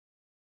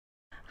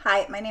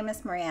Hi, my name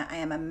is Maria. I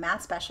am a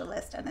math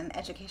specialist and an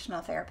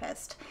educational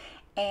therapist,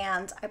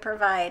 and I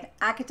provide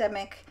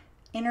academic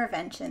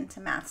intervention to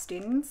math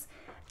students.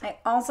 I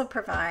also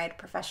provide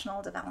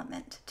professional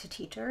development to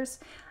teachers,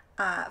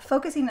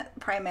 focusing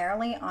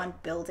primarily on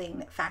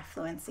building fact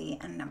fluency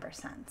and number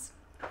sense.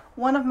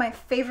 One of my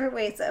favorite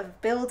ways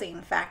of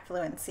building fact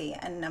fluency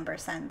and number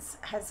sense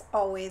has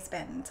always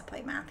been to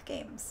play math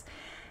games.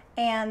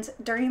 And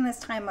during this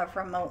time of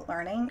remote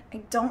learning, I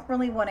don't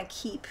really want to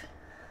keep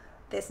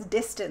this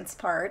distance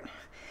part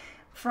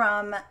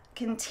from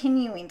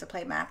continuing to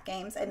play math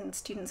games and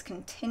students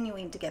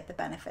continuing to get the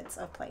benefits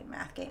of playing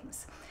math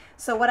games.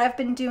 So what I've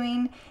been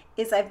doing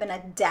is I've been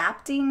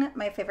adapting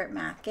my favorite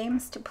math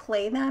games to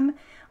play them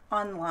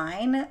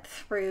online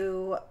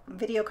through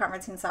video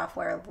conferencing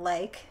software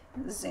like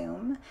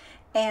Zoom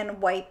and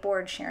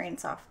whiteboard sharing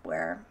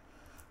software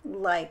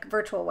like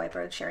virtual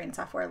whiteboard sharing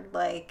software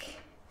like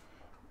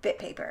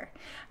BITPAPER.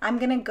 I'm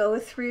going to go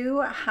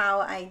through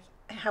how I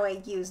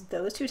use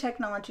those two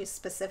technologies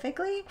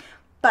specifically,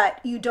 but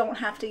you don't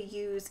have to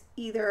use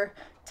either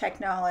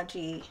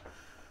technology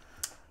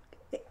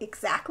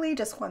exactly,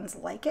 just ones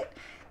like it,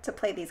 to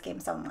play these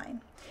games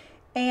online.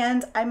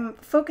 And I'm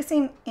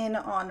focusing in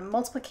on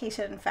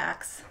multiplication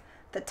facts,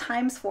 the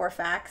 ×4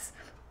 facts,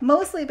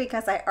 mostly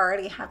because I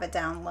already have a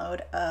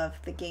download of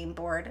the game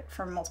board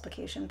for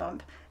multiplication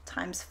bump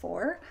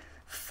 ×4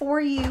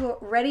 for you,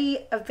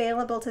 ready,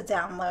 available to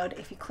download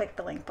if you click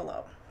the link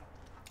below.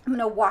 I'm going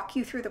to walk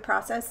you through the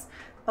process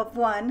of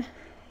 1,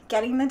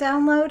 getting the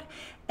download,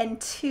 and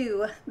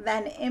 2,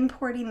 then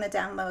importing the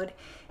download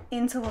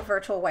into a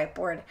virtual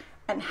whiteboard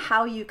and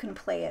how you can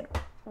play it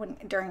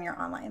during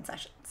your online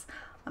sessions.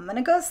 I'm going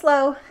to go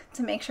slow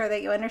to make sure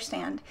that you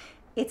understand.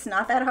 It's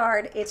not that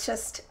hard. It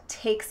just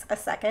takes a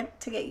second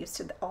to get used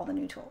to all the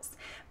new tools.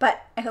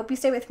 But I hope you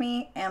stay with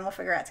me and we'll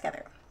figure it out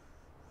together.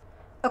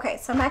 Okay,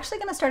 so I'm actually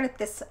going to start at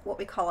this, what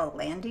we call a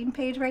landing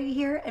page right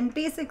here. And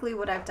basically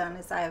what I've done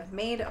is I've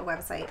made a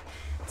website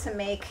to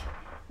make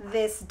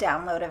this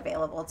download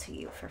available to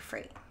you for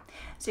free.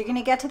 So you're going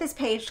to get to this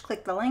page,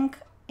 click the link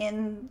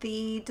in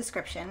the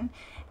description,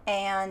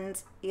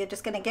 and you're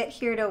just going to get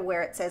here to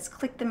where it says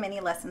click the mini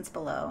lessons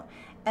below.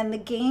 And the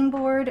game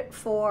board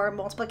for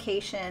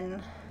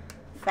multiplication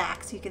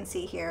facts, you can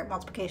see here,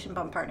 multiplication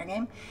bump partner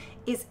game,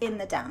 is in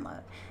the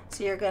download.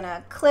 So you're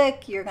gonna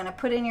click, you're gonna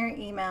put in your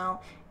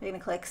email, you're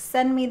gonna click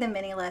send me the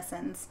mini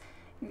lessons.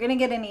 You're gonna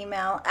get an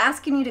email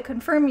asking you to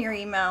confirm your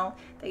email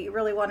that you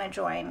really wanna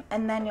join,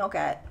 and then you'll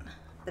get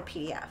the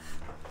PDF.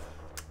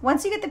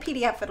 Once you get the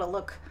PDF, it'll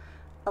look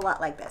a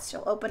lot like this.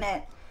 You'll open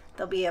it,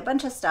 there'll be a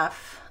bunch of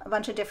stuff, a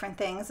bunch of different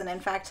things, and in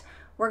fact,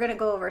 we're gonna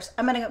go over,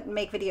 I'm gonna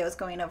make videos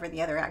going over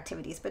the other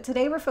activities, but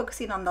today we're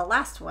focusing on the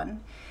last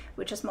one,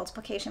 which is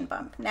multiplication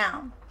bump.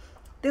 Now,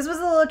 this was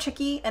a little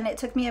tricky and it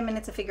took me a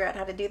minute to figure out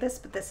how to do this,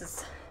 but this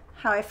is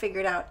how I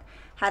figured out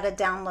how to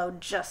download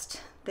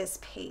just this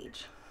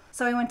page.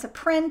 So I went to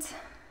print,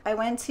 I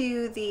went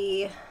to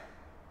the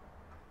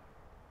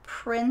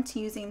print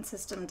using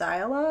system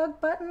dialog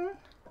button,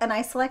 and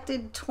I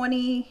selected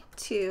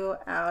 22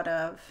 out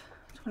of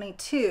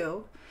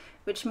 22,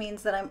 which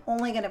means that I'm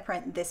only going to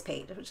print this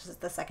page, which is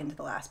the second to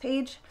the last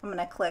page. I'm going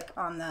to click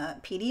on the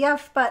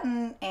PDF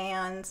button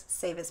and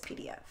save as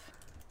PDF.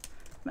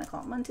 I'm going to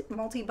call it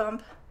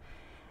multi-bump.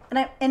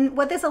 And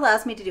what this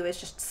allows me to do is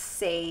just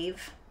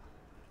save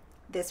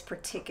this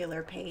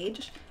particular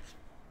page.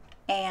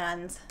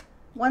 And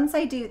once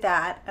I do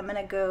that, I'm going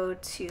to go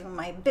to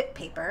my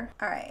BITPAPER.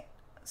 All right,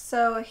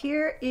 so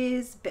here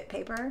is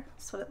BITPAPER.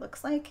 That's what it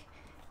looks like.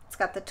 It's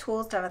got the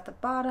tools down at the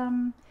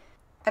bottom.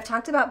 I've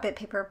talked about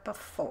BITPAPER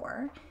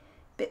before.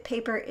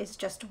 BITPAPER is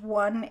just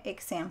one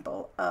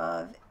example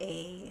of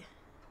a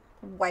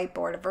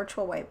whiteboard, a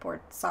virtual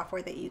whiteboard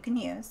software that you can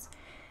use.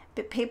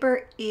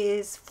 BITPAPER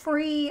is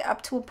free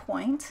up to a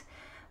point.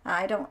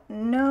 I don't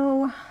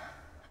know.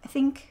 I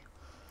think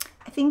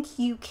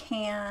you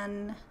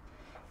can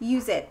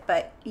use it,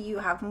 but you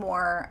have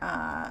more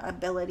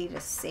ability to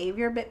save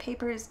your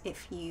BITPAPERs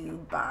if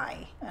you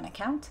buy an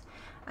account.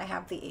 I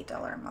have the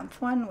 $8 a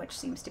month one, which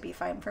seems to be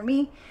fine for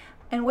me.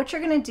 And what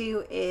you're going to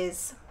do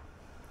is,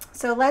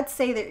 so let's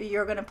say that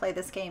you're going to play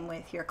this game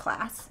with your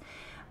class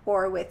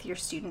or with your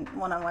student,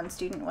 one-on-one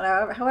student,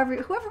 whatever, whoever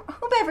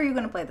you're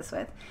going to play this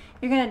with.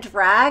 You're going to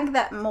drag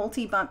that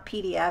multi-bump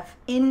PDF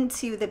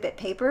into the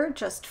BITPAPER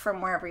just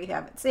from wherever you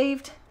have it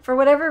saved. For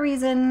whatever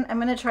reason, I'm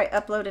going to try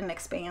upload and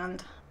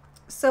expand.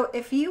 So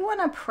if you want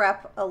to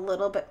prep a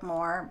little bit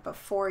more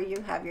before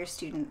you have your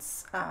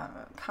students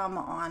come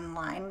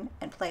online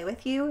and play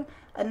with you,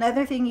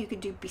 another thing you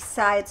could do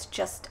besides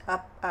just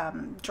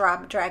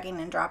dragging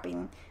and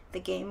dropping the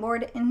game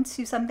board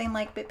into something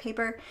like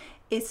BITPAPER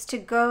is to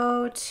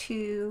go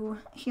to,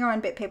 here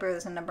on BITPAPER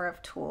there's a number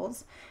of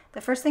tools.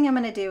 The first thing I'm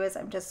going to do is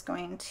I'm just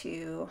going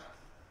to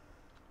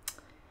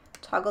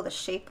toggle the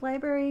shape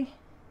library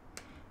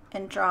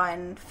and draw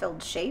in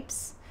filled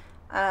shapes.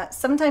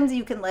 Sometimes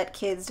you can let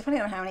kids,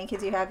 depending on how many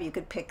kids you have, you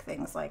could pick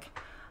things like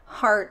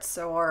hearts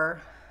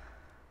or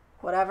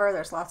whatever.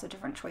 There's lots of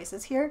different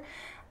choices here.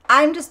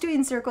 I'm just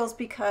doing circles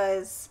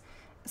because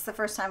it's the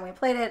first time we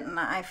played it, and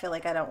I feel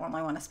like I don't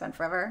really want to spend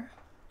forever.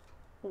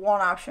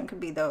 One option could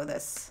be, though,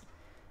 this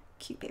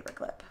cute paper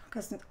clip,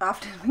 because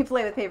often we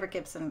play with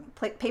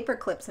paper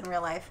clips in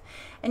real life.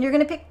 And you're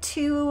going to pick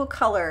 2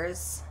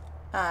 colors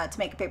to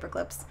make paper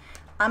clips.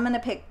 I'm going to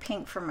pick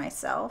pink for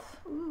myself.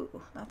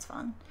 Ooh, that's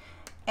fun.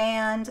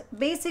 And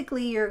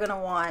basically, you're going to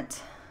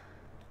want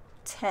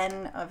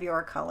 10 of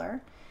your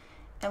color.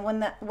 And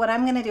what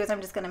I'm going to do is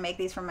I'm just going to make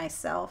these for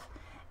myself.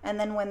 And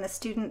then when my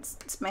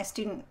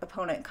student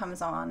opponent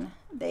comes on,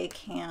 they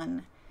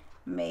can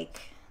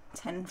make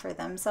 10 for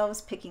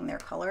themselves, picking their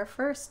color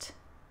first.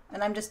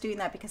 And I'm just doing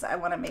that because I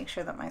want to make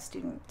sure that my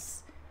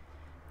students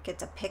get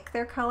to pick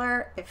their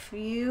color. If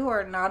you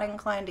are not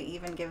inclined to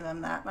even give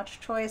them that much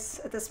choice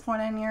at this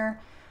point in your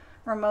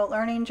remote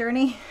learning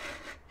journey,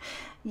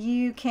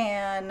 you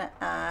can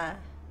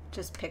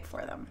just pick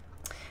for them.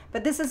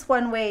 But this is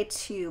one way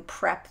to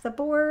prep the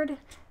board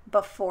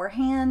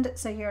beforehand,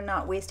 so you're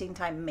not wasting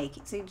time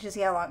making. So you just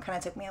see how long it kind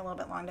of took me a little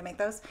bit long to make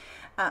those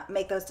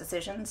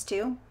decisions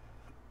too.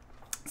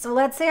 So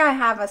let's say I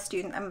have a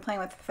student, I'm playing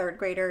with a 3rd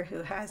grader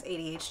who has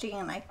ADHD,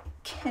 and I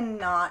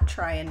cannot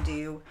try and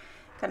do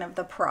kind of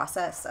the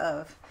process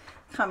of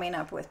coming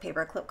up with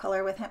paperclip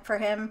color for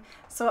him.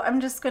 So I'm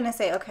just going to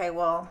say, okay,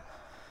 well,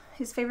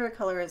 his favorite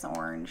color is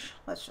orange.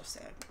 Let's just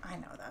say I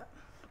know that.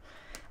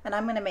 And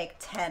I'm going to make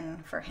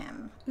 10 for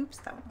him. Oops,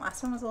 that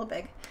last one was a little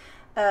big.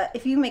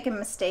 If you make a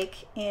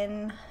mistake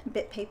in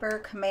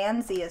BITPAPER,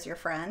 Command Z is your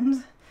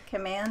friend.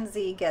 Command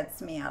Z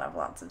gets me out of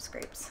lots of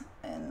scrapes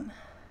in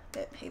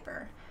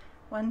BITPAPER.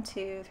 1,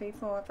 2, 3,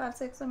 4, 5,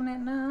 6, 7, 8,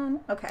 9.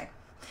 Okay.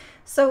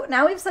 So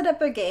now we've set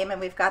up a game and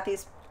we've got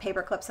these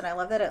paper clips, and I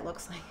love that it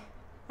looks like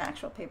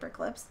actual paper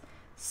clips.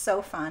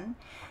 So fun.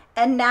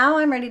 And now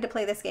I'm ready to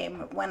play this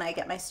game when I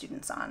get my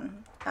students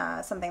on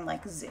something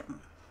like Zoom.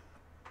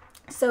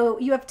 So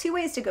you have 2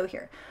 ways to go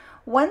here.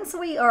 Once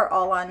we are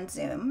all on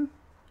Zoom,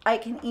 I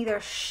can either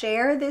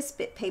share this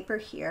BITPAPER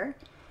here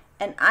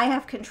and I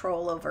have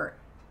control over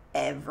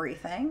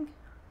everything,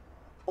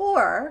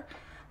 or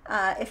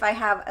if I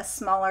have a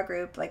smaller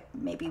group, like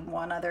maybe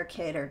 1 other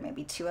kid or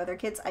maybe 2 other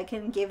kids, I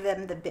can give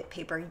them the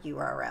BITPAPER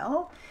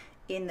URL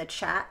in the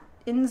chat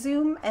in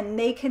Zoom, and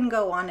they can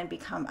go on and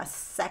become a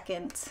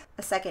second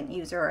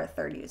user or a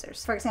 3rd user.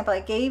 So for example, I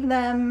gave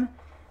them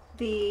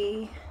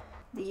the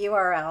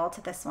URL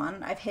to this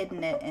one. I've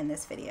hidden it in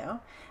this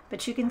video,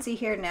 but you can see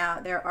here now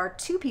there are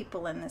 2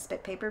 people in this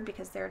BITPAPER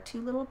because there are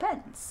 2 little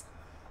pens.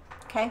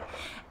 Okay,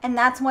 and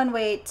that's one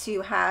way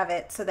to have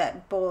it so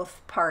that both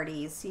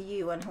parties,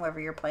 you and whoever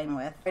you're playing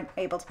with, are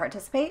able to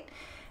participate.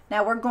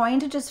 Now we're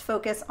going to just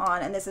focus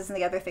on, and this is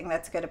the other thing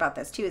that's good about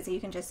this too, is that you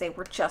can just say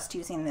we're just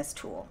using this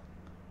tool.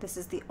 This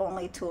is the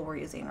only tool we're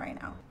using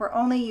right now. We're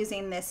only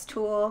using this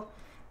tool,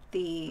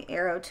 the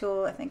arrow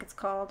tool, I think it's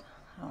called.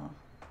 Oh,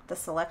 the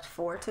select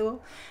 4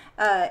 tool,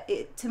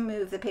 to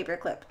move the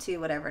paperclip to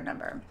whatever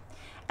number.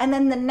 And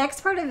then the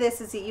next part of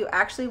this is that you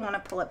actually want to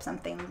pull up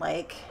something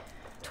like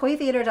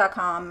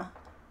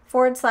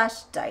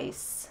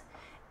toytheater.com/dice,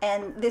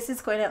 and this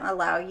is going to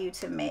allow you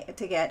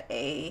to get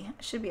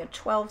should be a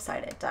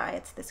 12-sided die.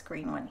 It's this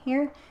green one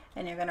here,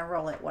 and you're going to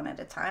roll it 1 at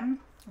a time.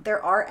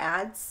 There are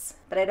ads,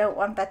 but I don't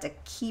want that to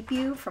keep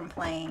you from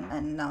playing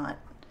and not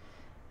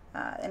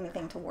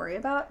anything to worry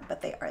about,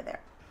 but they are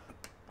there.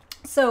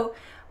 So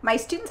my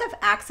students have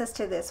access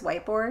to this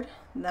whiteboard,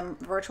 the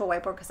virtual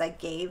whiteboard, because I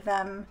gave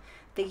them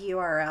the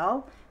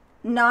URL.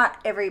 Not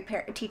every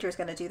teacher is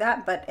going to do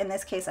that, but in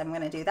this case, I'm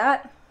going to do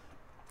that.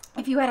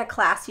 If you had a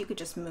class, you could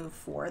just move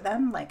for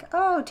them, like,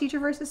 oh, teacher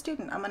versus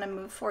student, I'm going to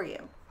move for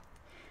you.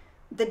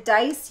 The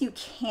dice, you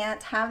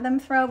can't have them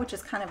throw, which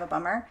is kind of a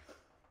bummer.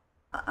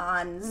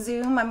 On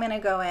Zoom, I'm going to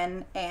go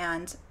in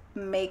and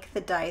make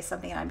the dice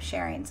something I'm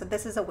sharing. So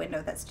this is a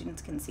window that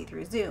students can see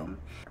through Zoom.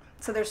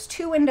 So there's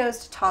 2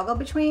 windows to toggle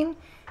between.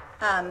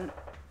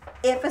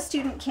 If a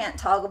student can't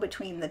toggle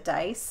between the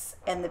dice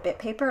and the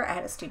BITPAPER, I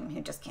had a student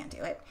who just can't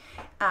do it.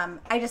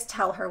 I just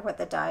tell her what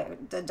the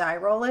die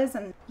roll is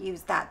and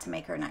use that to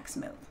make her next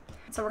move.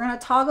 So we're going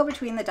to toggle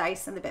between the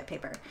dice and the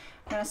BITPAPER.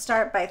 I'm going to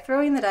start by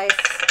throwing the dice.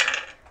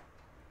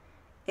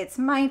 It's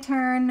my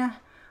turn.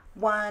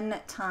 1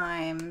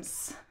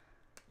 times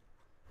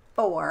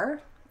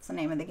 4. It's the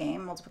name of the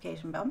game,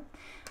 multiplication bump.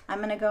 I'm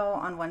going to go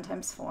on 1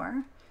 times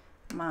 4.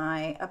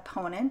 My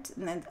opponent,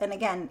 and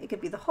again, it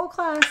could be the whole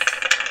class.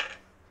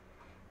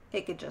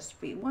 It could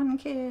just be 1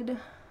 kid.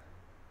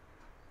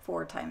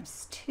 4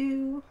 times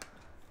 2.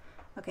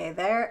 Okay,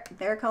 their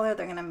color,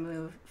 they're going to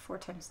move. 4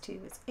 times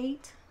 2 is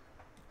 8.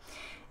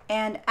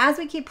 And as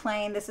we keep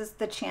playing, this is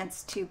the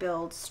chance to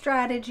build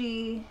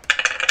strategy.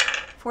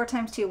 4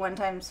 times 2, 1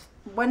 times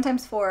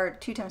 4,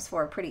 2 times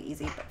 4, pretty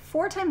easy. But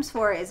 4 times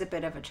 4 is a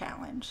bit of a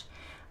challenge.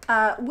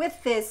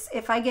 With this,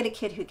 if I get a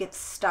kid who gets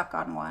stuck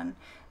on 1,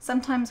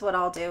 sometimes what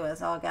I'll do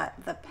is I'll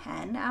get the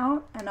pen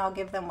out and I'll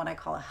give them what I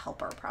call a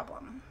helper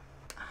problem.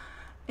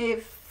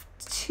 If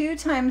 2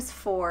 times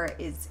 4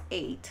 is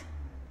 8,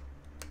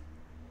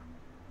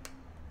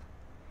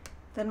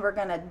 then we're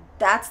gonna,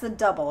 that's the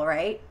double,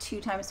 right?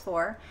 2 times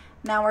 4.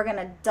 Now we're going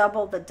to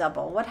double the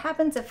double. What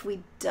happens if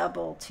we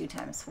double 2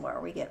 times 4?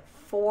 We get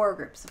 4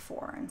 groups of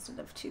 4 instead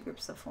of 2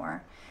 groups of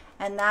 4.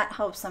 And that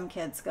helps some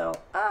kids go,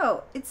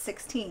 oh, it's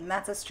 16.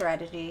 That's a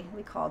strategy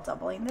we call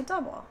doubling the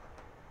double.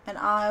 And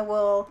I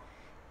will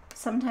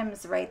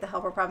sometimes write the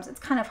helper problems. It's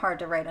kind of hard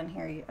to write on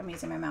here. I'm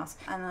using my mouse.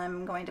 And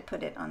I'm going to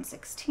put it on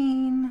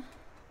 16.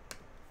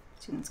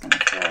 Student's going to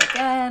throw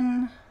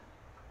again.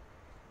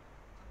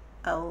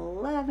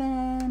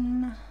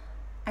 11.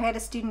 I had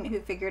a student who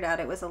figured out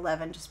it was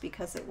 11 just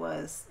because it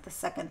was the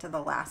second to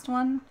the last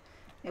one.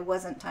 It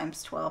wasn't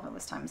times 12, it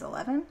was times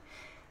 11.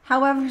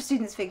 However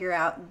students figure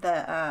out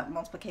the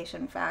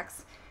multiplication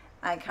facts,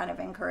 I kind of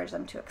encourage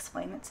them to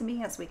explain it to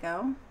me as we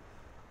go.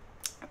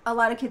 A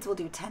lot of kids will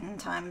do 10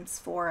 times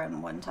 4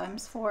 and 1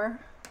 times 4.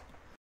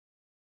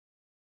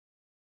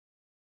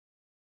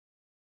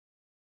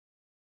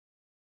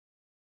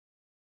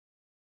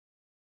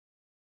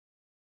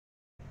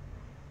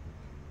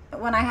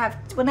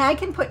 When I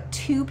can put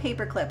 2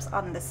 paper clips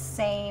on the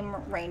same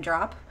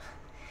raindrop,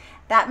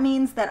 that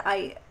means that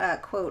I,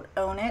 quote,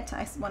 own it.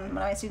 One of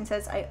my students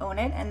says I own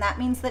it, and that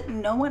means that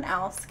no one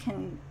else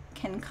can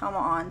come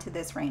on to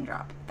this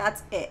raindrop.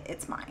 That's it.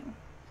 It's mine.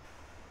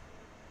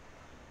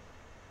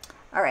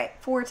 All right,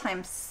 4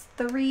 times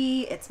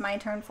 3. It's my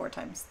turn. 4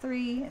 times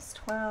 3 is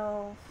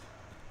 12.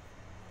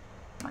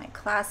 My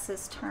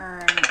class's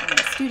turn, or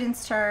my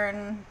student's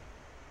turn.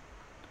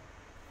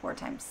 4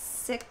 times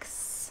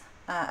 6.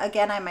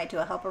 Again, I might do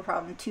a helper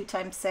problem, 2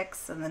 times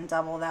 6, and then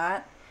double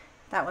that.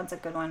 That one's a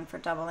good one for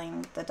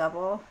doubling the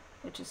double,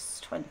 which is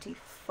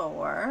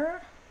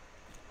 24.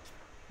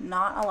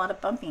 Not a lot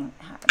of bumping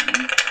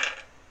happening.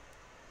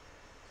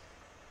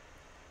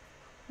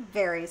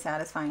 Very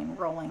satisfying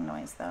rolling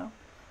noise though.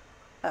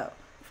 Oh,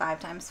 5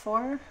 times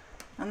 4.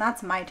 And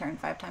that's my turn,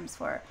 5 times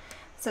 4.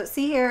 So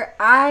see here,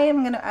 I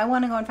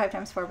want to go in 5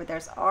 times 4, but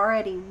there's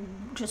already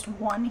just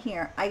 1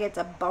 here. I get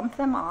to bump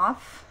them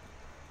off.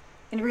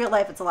 In real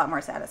life, it's a lot more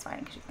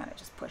satisfying because you kind of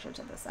just push it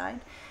to the side.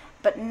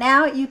 But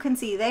now you can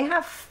see they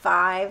have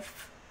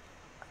 5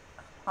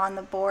 on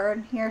the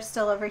board here,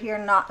 still over here,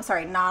 not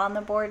on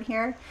the board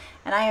here.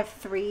 And I have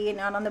 3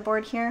 not on the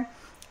board here.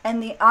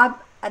 And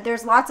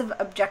there's lots of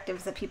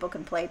objectives that people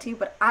can play to,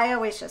 but I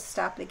always just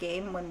stop the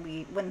game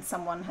when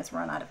someone has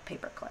run out of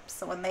paper clips.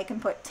 So when they can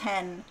put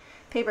 10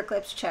 paper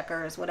clips,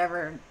 checkers,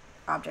 whatever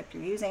object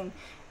you're using,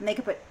 and they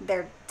can put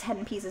their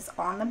 10 pieces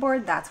on the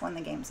board, that's when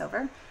the game's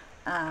over.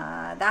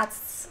 That's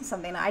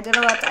something I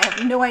developed. I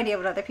have no idea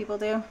what other people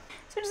do.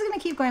 So we're just going to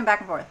keep going back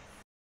and forth.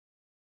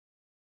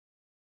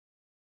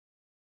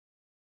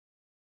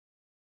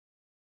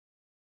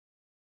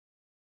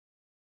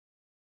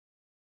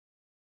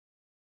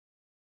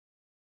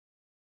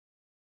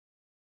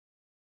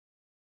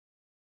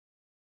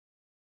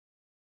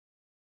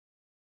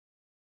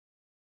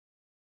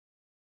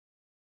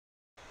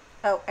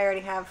 Oh, I already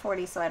have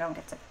 40, so I don't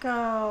get to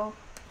go.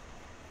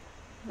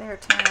 Their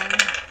turn.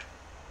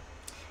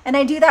 And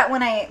I do that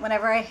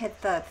whenever I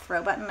hit the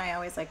throw button, I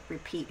always like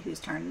repeat whose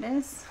turn it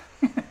is.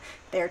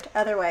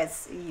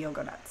 Otherwise, you'll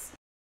go nuts.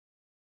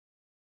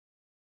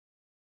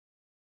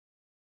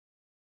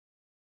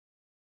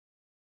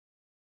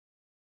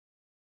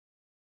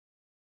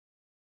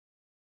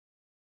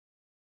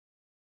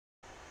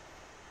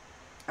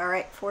 All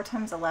right, 4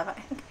 times 11.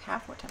 I think I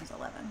have 4 times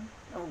 11.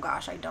 Oh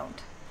gosh, I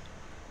don't.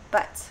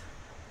 But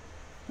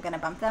I'm gonna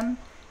bump them.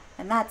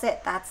 And that's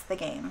it, that's the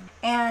game.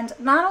 And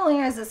not only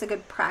is this a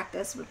good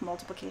practice with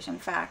multiplication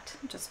fact,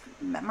 just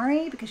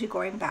memory, because you're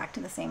going back to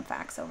the same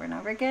facts over and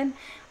over again,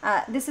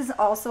 this is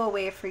also a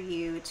way for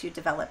you to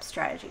develop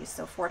strategies.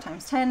 So 4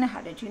 times 10,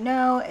 how did you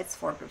know? It's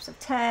 4 groups of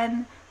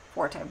 10.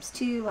 4 times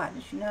 2, how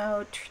did you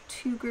know?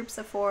 2 groups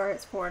of 4,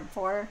 it's 4 and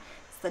 4.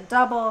 It's the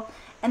double.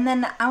 And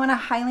then I want to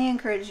highly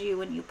encourage you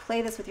when you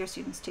play this with your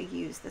students to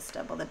use this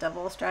double the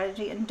double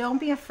strategy, and don't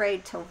be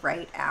afraid to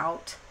write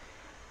out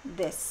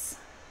this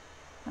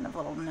kind of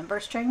little number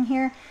string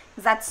here,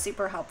 because that's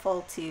super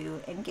helpful to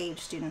engage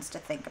students to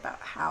think about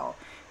how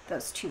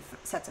those 2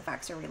 sets of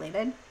facts are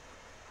related.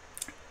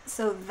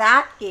 So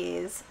that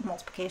is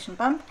multiplication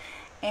bump.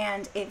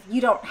 And if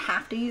you don't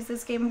have to use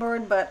this game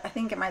board, but I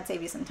think it might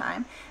save you some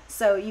time,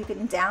 so you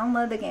can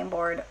download the game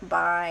board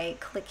by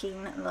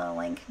clicking the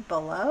link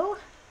below.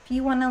 If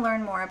you want to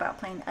learn more about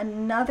playing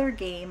another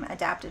game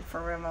adapted for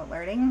remote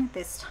learning,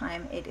 this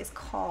time it is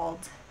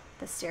called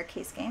the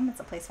Staircase Game. It's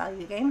a place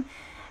value game.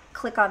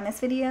 Click on this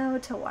video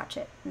to watch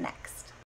it next.